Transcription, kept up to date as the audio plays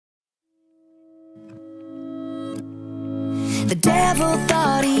The devil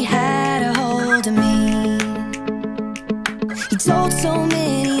thought he had a hold of me. He told so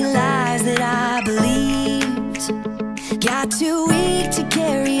many lies that I believed. Got too weak to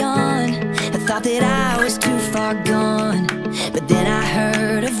carry on. I thought that I was too far gone. But then I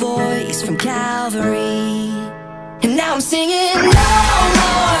heard a voice from Calvary, and now I'm singing, no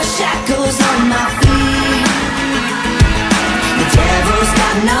more shackles on my feet. The devil's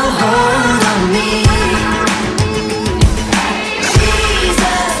got no hold on me.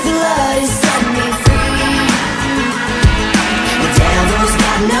 Jesus' blood has set me free. The devil's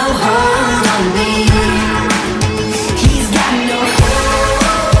got no hold on me. He's got no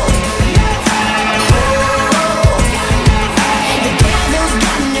hold. The devil's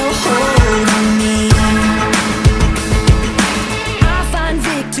got no hold on me. I find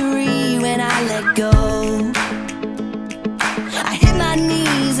victory when I let go. I hit my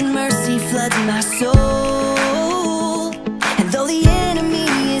knees and mercy floods my soul. And though the enemy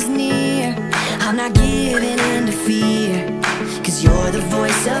is near, I'm not giving in to fear, 'cause you're the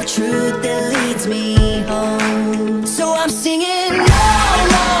voice of truth that leads me home. So I'm singing, no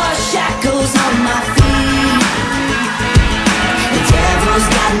more shackles on my feet. The devil's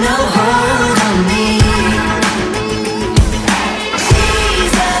got no hold on me.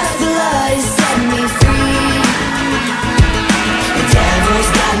 Jesus' blood has set me free. The devil's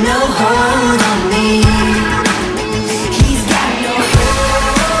got no hold